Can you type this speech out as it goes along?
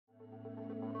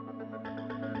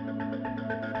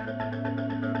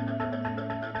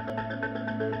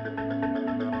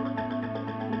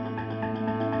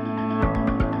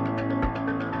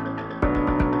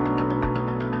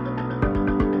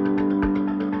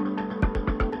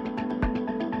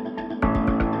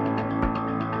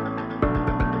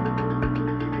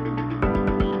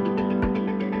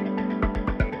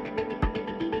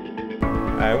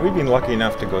We've been lucky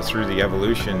enough to go through the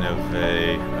evolution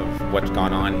of what's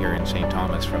gone on here in St.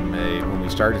 Thomas. From when we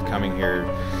started coming here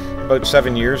about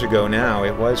 7 years ago now,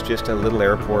 it was just a little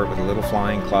airport with a little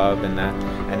flying club and that,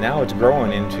 and now it's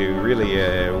grown into really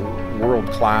a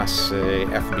world-class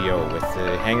FBO with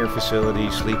hangar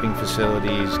facilities, sleeping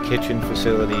facilities, kitchen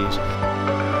facilities.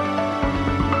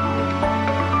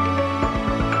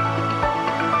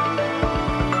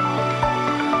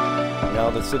 Now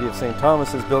the City of St.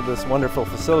 Thomas has built this wonderful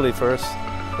facility for us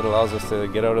that allows us to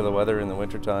get out of the weather in the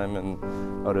wintertime and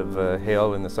out of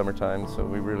hail in the summertime, so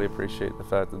we really appreciate the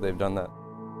fact that they've done that.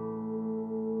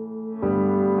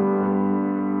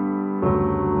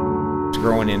 It's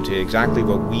grown into exactly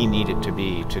what we need it to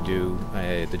be to do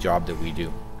the job that we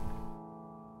do.